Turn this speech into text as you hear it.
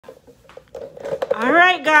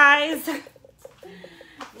right, guys.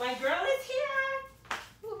 My girl is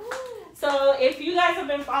here. So if you guys have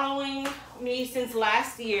been following me since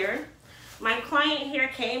last year, my client here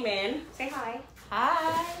came in. Say hi.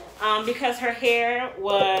 Hi. Because her hair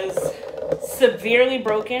was severely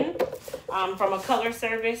broken from a color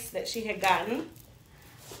service that she had gotten.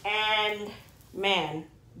 And man,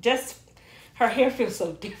 just her hair feels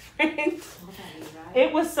so different.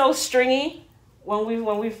 It was so stringy when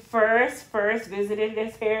we first visited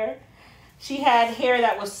this hair. She had hair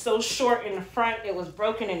that was so short in the front, it was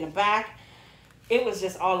broken in the back. It was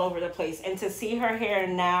just all over the place. And to see her hair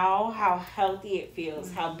now, how healthy it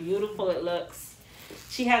feels, how beautiful it looks.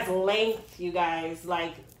 She has length, you guys,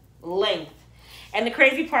 like length. And the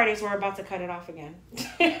crazy part is we're about to cut it off again.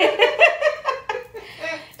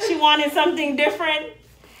 She wanted something different.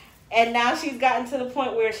 And now she's gotten to the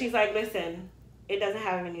point where she's like, listen, it doesn't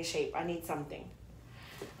have any shape. I need something.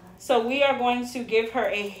 So we are going to give her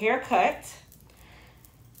a haircut.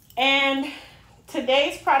 And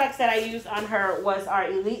today's products that I used on her was our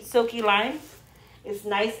Elite Silky Line. It's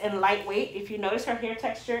nice and lightweight. If you notice, her hair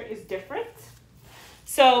texture is different.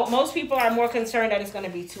 So most people are more concerned that it's going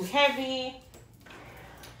to be too heavy.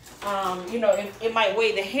 You know, it might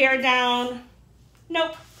weigh the hair down.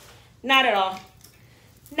 Nope, not at all.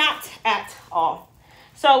 Not at all.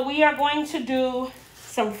 So we are going to do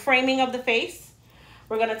some framing of the face.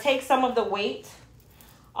 We're going to take some of the weight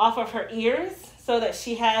off of her ears so that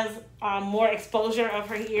she has more exposure of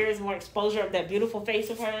her ears, more exposure of that beautiful face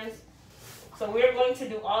of hers. So we're going to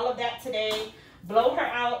do all of that today. Blow her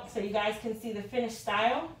out so you guys can see the finished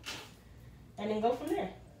style. And then go from there.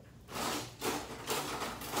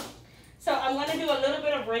 So I'm going to do a little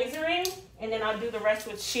bit of razoring. And then I'll do the rest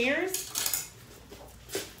with shears.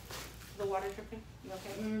 The water dripping? You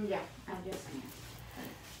okay? Yeah, I'm just saying.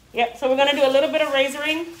 Yep, so we're going to do a little bit of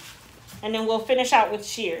razoring. And then we'll finish out with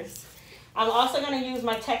shears. I'm also going to use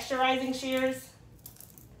my texturizing shears.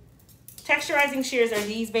 Texturizing shears are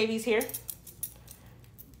these babies here.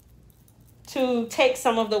 To take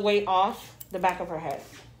some of the weight off the back of her head.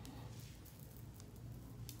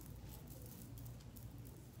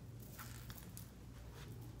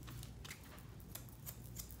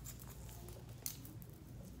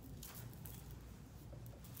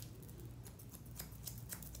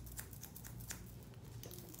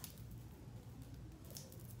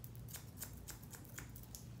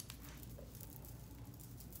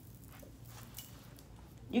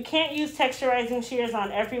 You can't use texturizing shears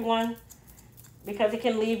on everyone because it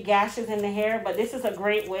can leave gashes in the hair, but this is a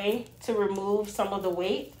great way to remove some of the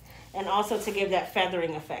weight and also to give that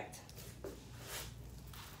feathering effect.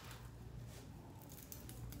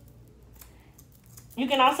 You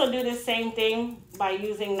can also do the same thing by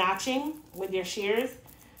using notching with your shears.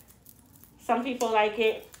 Some people like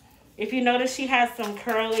it. If you notice, she has some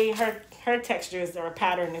curly, her textures or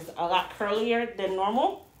pattern is a lot curlier than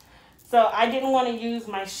normal. So I didn't want to use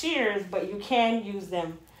my shears, but you can use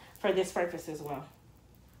them for this purpose as well.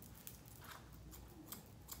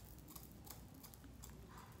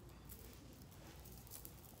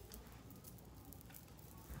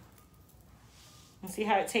 And see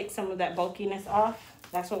how it takes some of that bulkiness off?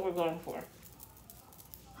 That's what we're going for.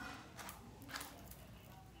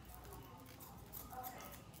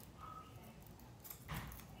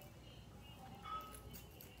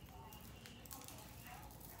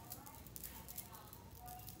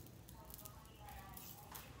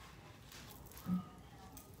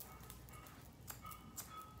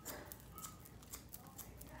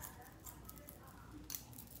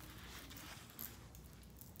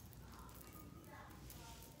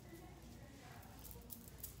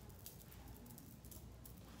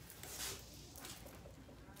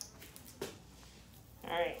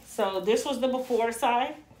 All right, so this was the before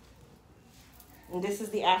side, and this is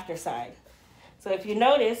the after side. So if you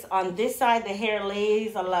notice, on this side, the hair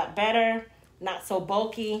lays a lot better, not so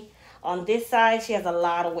bulky. On this side, she has a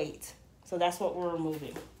lot of weight. So that's what we're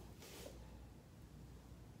removing.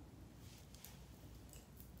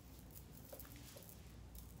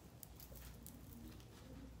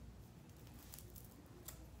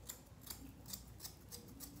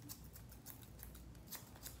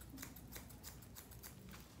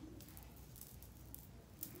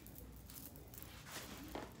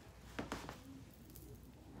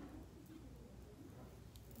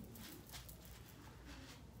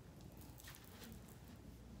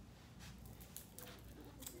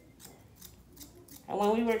 And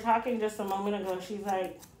when we were talking just a moment ago, she's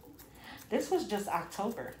like, this was just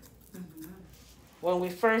October. When we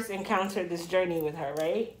first encountered this journey with her,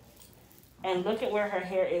 right? And look at where her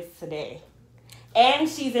hair is today. And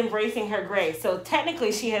she's embracing her gray. So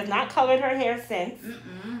technically, she has not colored her hair since.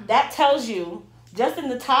 That tells you, just in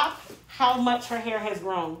the top, how much her hair has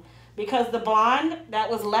grown. Because the blonde that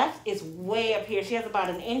was left is way up here. She has about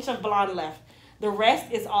 1 inch of blonde left. The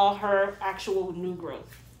rest is all her actual new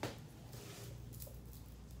growth.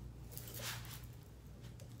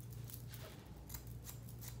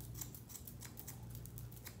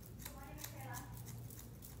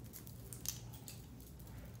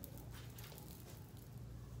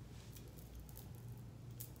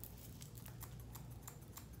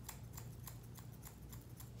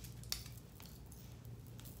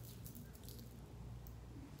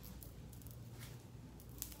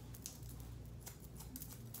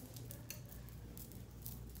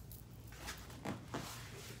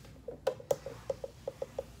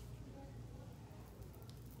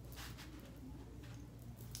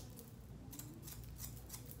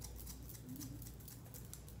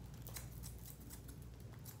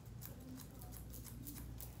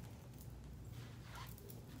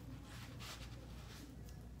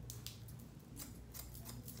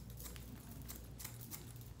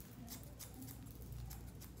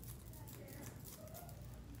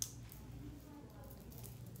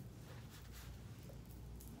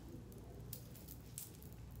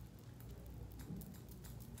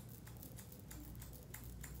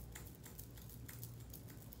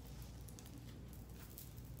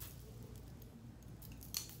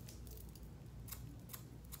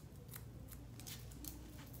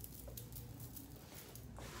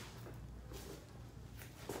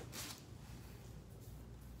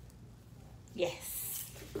 Yes.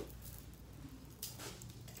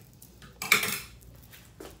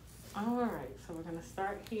 All right, so we're gonna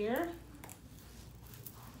start here.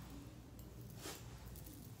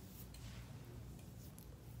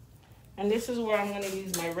 And this is where I'm gonna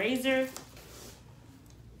use my razor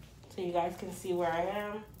so you guys can see where I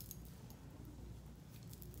am.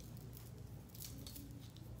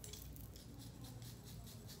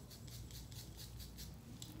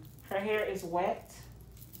 Her hair is wet.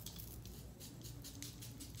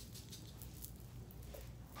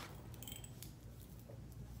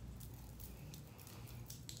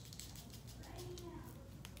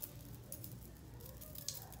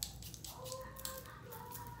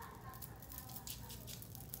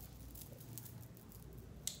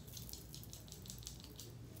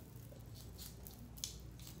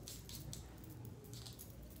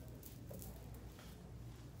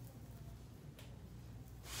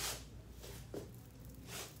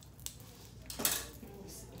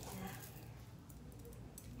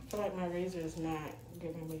 I feel like my razor is not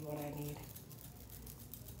giving me what I need.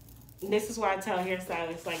 And this is why I tell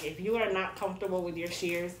hairstylists, like, if you are not comfortable with your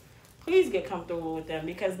shears, please get comfortable with them,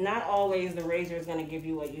 because not always the razor is going to give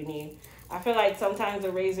you what you need. I feel like sometimes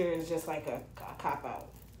the razor is just like a cop-out.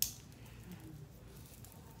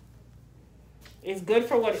 It's good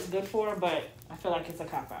for what it's good for, but I feel like it's a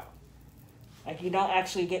cop-out. Like, you don't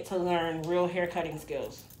actually get to learn real hair cutting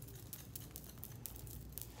skills.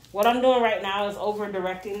 What I'm doing right now is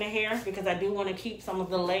over-directing the hair because I do want to keep some of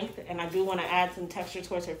the length and I do want to add some texture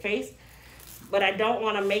towards her face. But I don't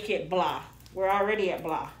want to make it blah. We're already at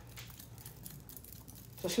blah.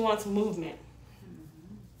 So she wants movement.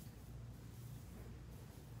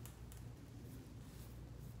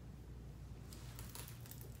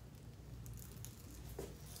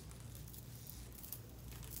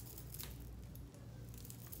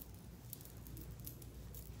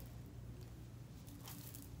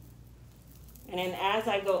 And then as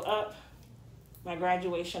I go up, my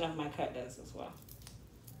graduation of my cut does as well.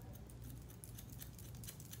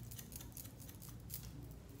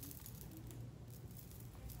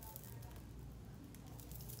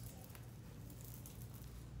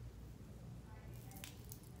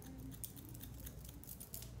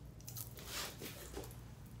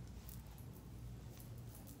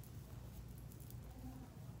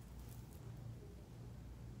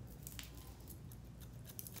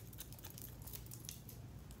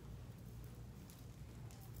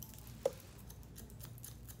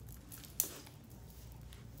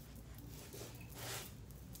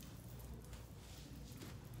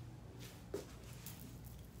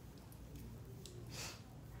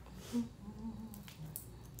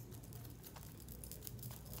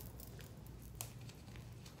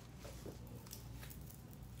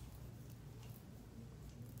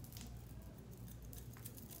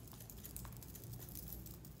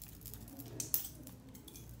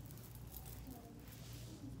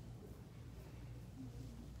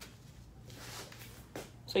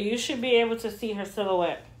 So you should be able to see her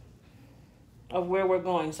silhouette of where we're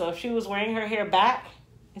going. So if she was wearing her hair back,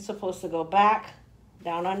 it's supposed to go back,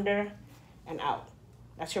 down under, and out.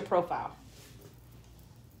 That's your profile.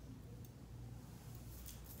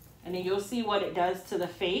 And then you'll see what it does to the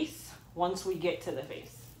face once we get to the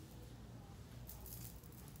face.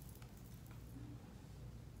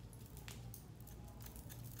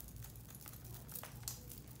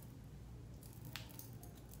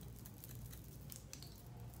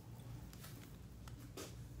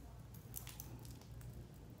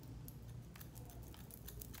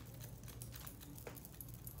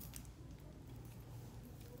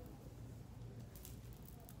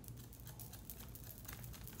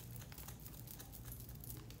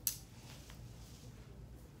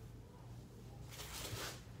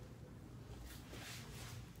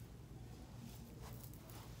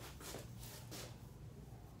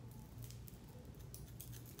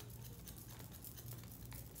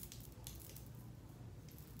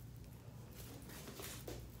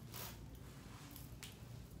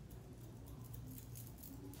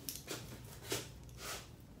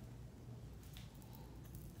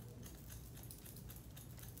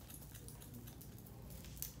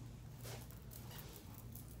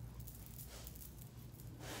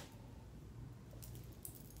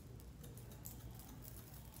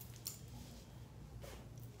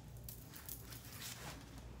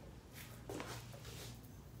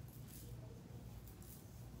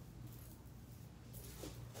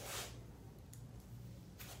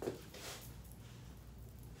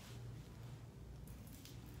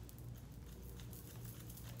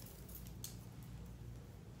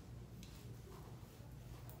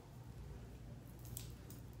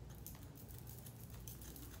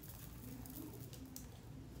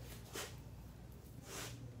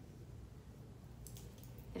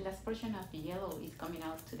 The last portion of the yellow is coming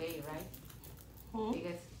out today, right? Mm-hmm.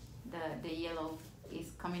 Because the yellow is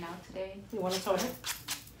coming out today. You want to tone it?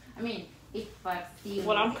 I mean, if but still.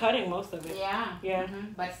 Well, I'm cutting most of it. Yeah. Yeah.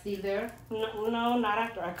 Mm-hmm. But still there. No, not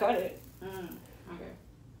after I cut it. Okay.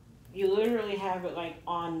 You literally have it like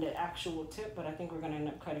on the actual tip, but I think we're gonna end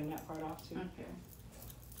up cutting that part off too. Okay.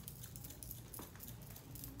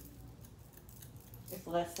 It's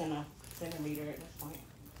less than a centimeter at this point.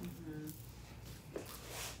 Mm-hmm.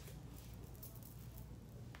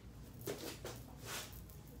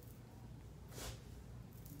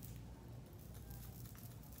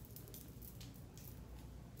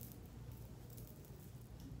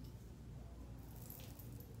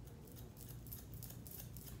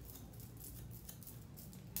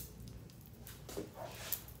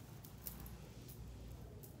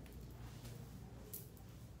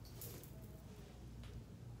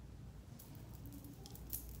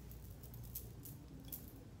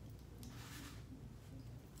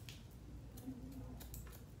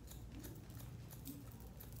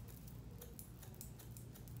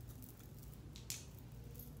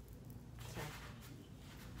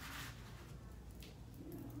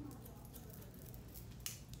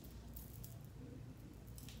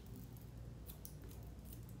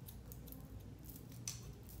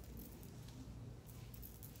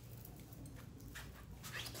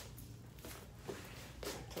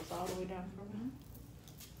 It's all the way down from here.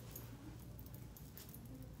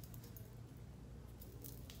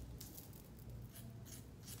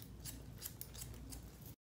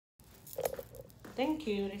 Thank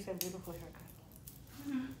you. They said beautiful haircut.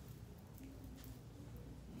 Mm-hmm.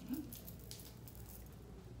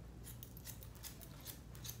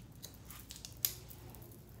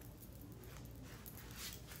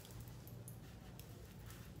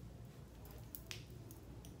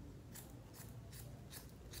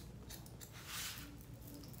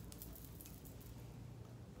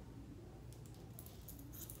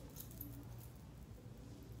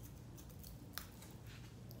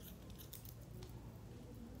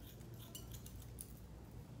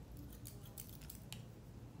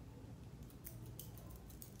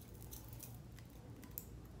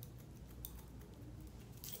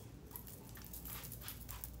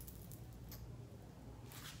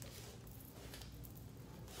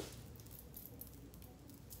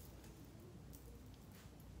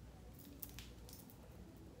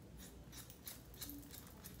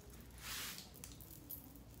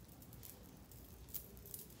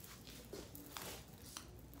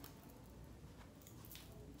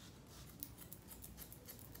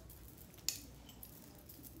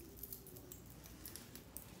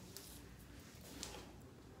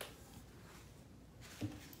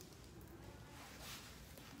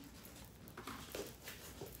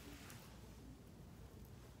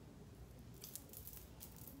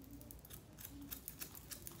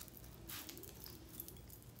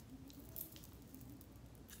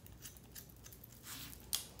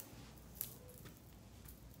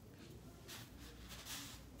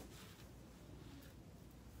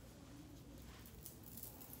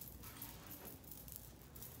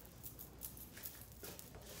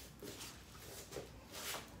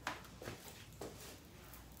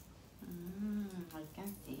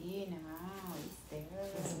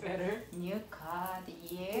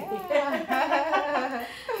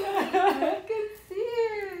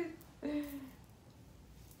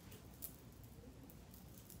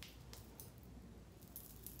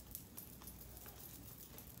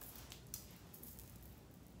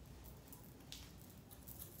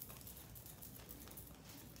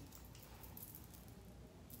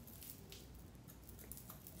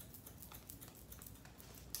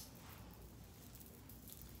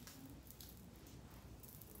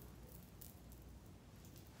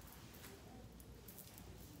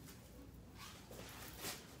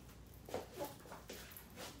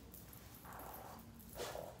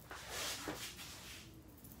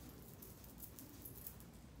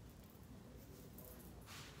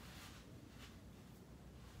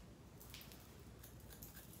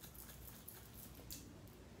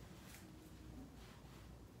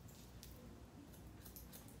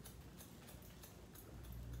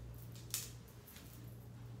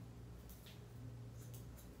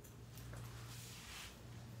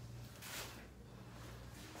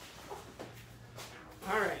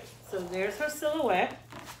 there's her silhouette.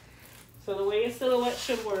 So the way your silhouette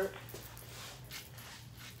should work.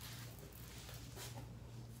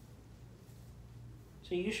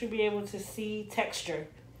 So you should be able to see texture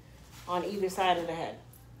on either side of the head.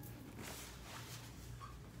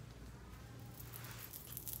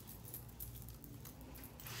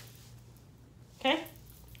 Okay?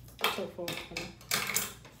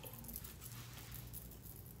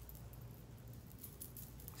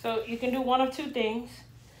 So you can do one of two things.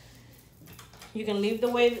 You can leave the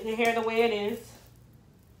hair the way it is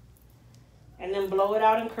and then blow it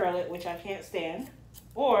out and curl it, which I can't stand.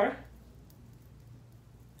 Or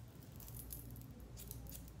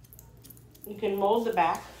you can mold the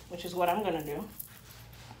back, which is what I'm gonna do,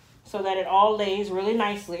 so that it all lays really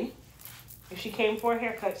nicely. If she came for a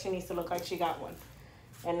haircut, she needs to look like she got one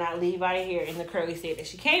and not leave out of here in the curly state that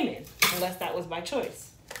she came in, unless that was by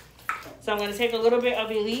choice. So I'm gonna take a little bit of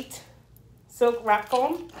Elite Silk Wrap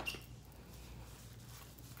Foam.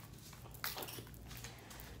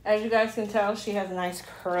 As you guys can tell, she has nice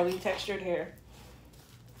curly textured hair.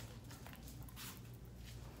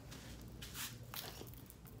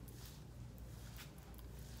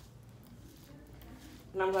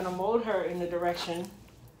 And I'm gonna mold her in the direction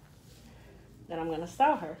that I'm gonna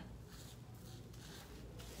style her.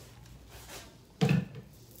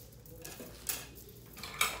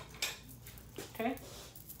 Okay.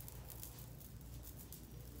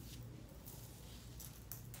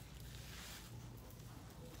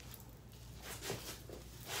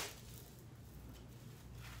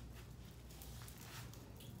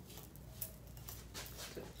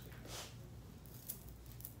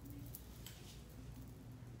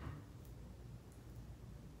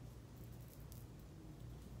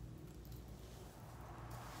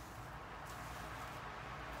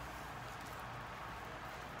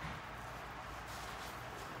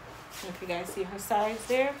 If you guys see her sides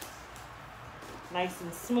there, nice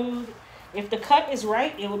and smooth. If the cut is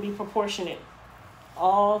right, it will be proportionate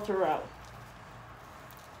all throughout.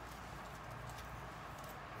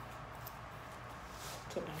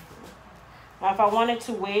 Now, if I wanted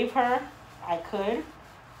to wave her, I could.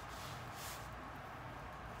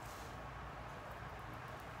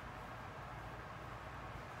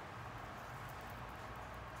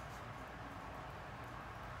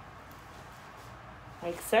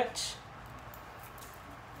 Like such.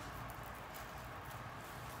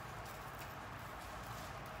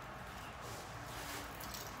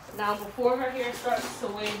 Now before her hair starts to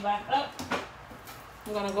wave back up,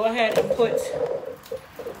 I'm gonna go ahead and put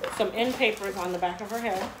some end papers on the back of her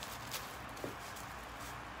head.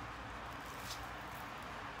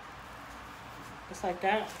 Just like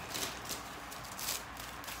that.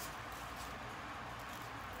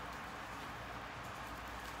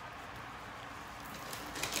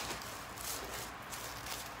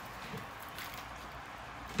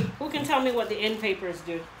 Who can tell me what the end papers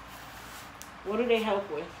do? What do they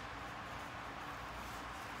help with?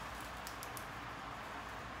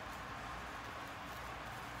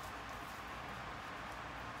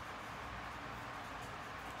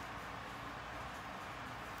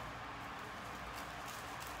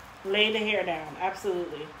 Lay the hair down,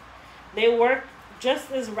 absolutely. They work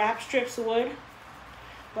just as wrap strips would,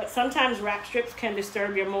 but sometimes wrap strips can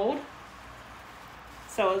disturb your mold.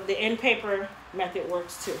 So the end paper method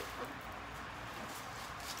works too.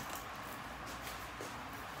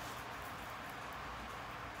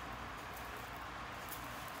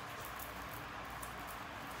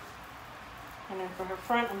 And then for her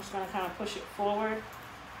front, I'm just going to kind of push it forward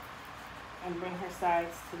and bring her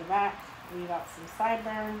sides to the back. Leave out some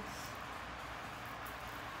sideburns.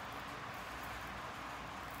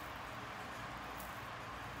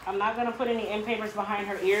 I'm not going to put any end papers behind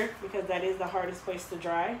her ear because that is the hardest place to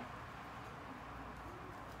dry.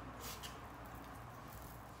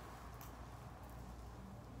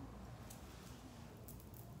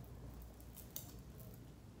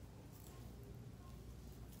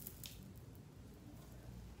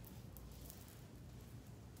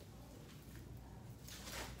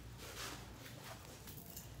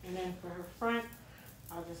 And then for her front,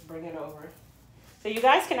 I'll just bring it over. So you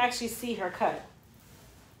guys can actually see her cut.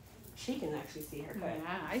 She can actually see her cut.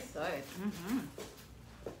 Yeah, I saw it.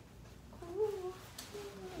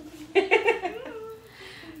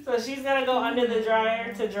 So she's gonna go under the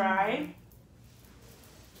dryer to dry.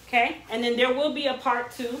 Okay, and then there will be a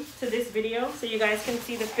part 2 to this video so you guys can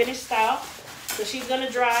see the finished style. So she's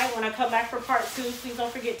gonna dry. When I come back for part 2, please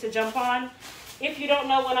don't forget to jump on. If you don't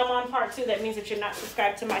know when I'm on part 2, that means that you're not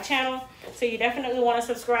subscribed to my channel. So you definitely want to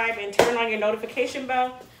subscribe and turn on your notification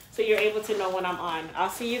bell so you're able to know when I'm on. I'll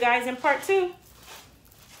see you guys in part 2.